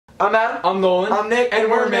I'm Adam. I'm Nolan. I'm Nick.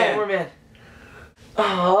 And we're Man. We're Man.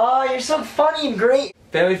 Oh, you're so funny and great.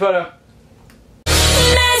 Family photo.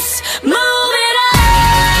 Let's move it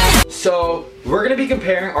on. So we're gonna be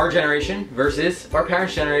comparing our generation versus our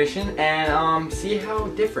parents' generation and see how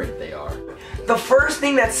different they are. The first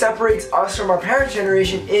thing that separates us from our parents'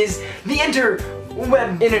 generation is the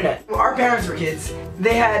internet. Our parents were kids.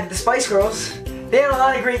 They had the Spice Girls. They had a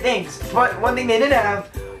lot of great things. But one thing they didn't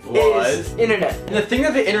have is internet. And the thing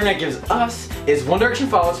that the internet gives us is One Direction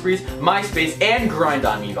follow sprees, MySpace, and Grind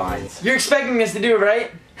on Me vines. You're expecting us to do it,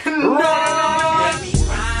 right?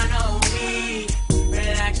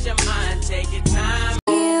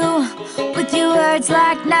 With your words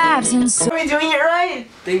like knives and Are we doing it right?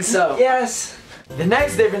 Think so. Yes. The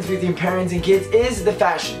next difference between parents and kids is the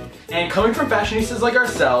fashion. And coming from fashionistas like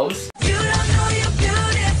ourselves,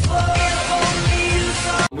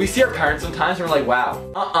 we see our parents sometimes and we're like,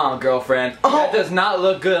 wow, girlfriend, that does not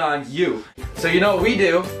look good on you. So you know what we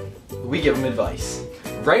do? We give them advice.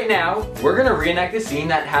 Right now, we're gonna reenact the scene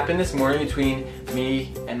that happened this morning between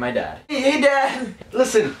me and my dad. Hey, Dad.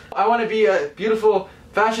 Listen, I wanna be a beautiful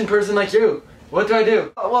fashion person like you. What do I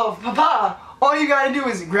do? Well, Papa, all you gotta do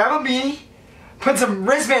is grab a beanie, put some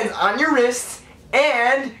wristbands on your wrists,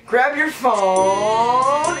 and grab your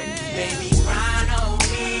phone. Baby, grind on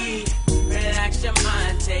me. Relax your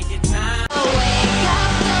mind, take your time.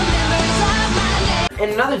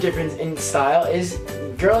 And another difference in style is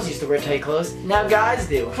girls used to wear tight clothes, now guys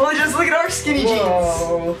do. Well, just look at our skinny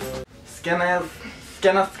jeans. Skinny.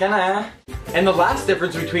 And the last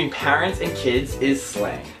difference between parents and kids is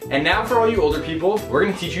slang. And now for all you older people, we're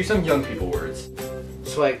gonna teach you some young people words.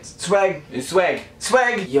 Swag. Swag. Swag.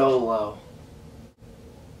 Swag. YOLO.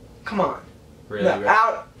 Come on. Really? No,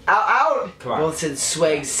 out. Out. Out. Come on. Well, it said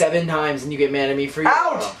swag 7 times and you get mad at me for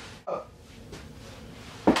Out! YOLO.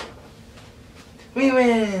 We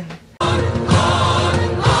win.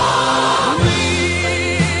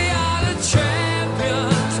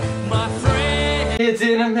 Kids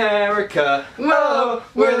in America. Whoa,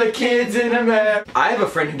 we're the kids in America. I have a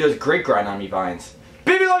friend who does great Grind on Me vines.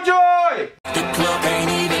 Baby Lovejoy!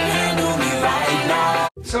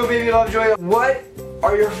 So, Baby Lovejoy, what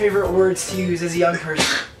are your favorite words to use as a young person?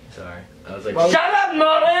 Sorry, I was like, Well, Shut up,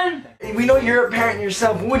 Nolan! we know you're a parent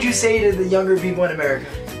yourself. What would you say to the younger people in America?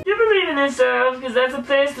 You believe in yourself, because that's a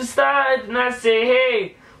place to start. And I say,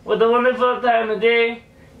 hey, what a wonderful time of day.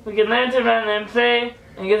 We can learn to run and play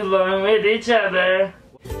and get along with each other.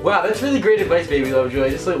 wow, that's really great advice, Baby Lovejoy.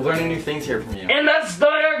 Just like learning new things here from you. And that's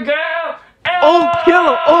your girl! Oh, kill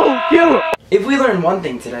him! Oh, kill him! If we learn one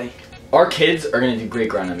thing today, Our kids are gonna do great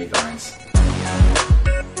Grind on Me vines.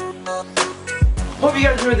 hope you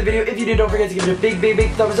guys enjoyed the video. If you did, don't forget to give it a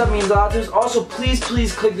big thumbs up. It means a lot to us. Also, please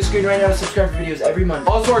click the screen right now to subscribe for videos every month.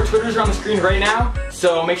 Also, our Twitters are on the screen right now,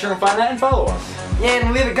 so make sure to find that and follow us.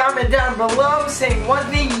 And leave a comment down below saying one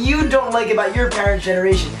thing you don't like about your parents'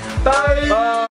 generation. Bye!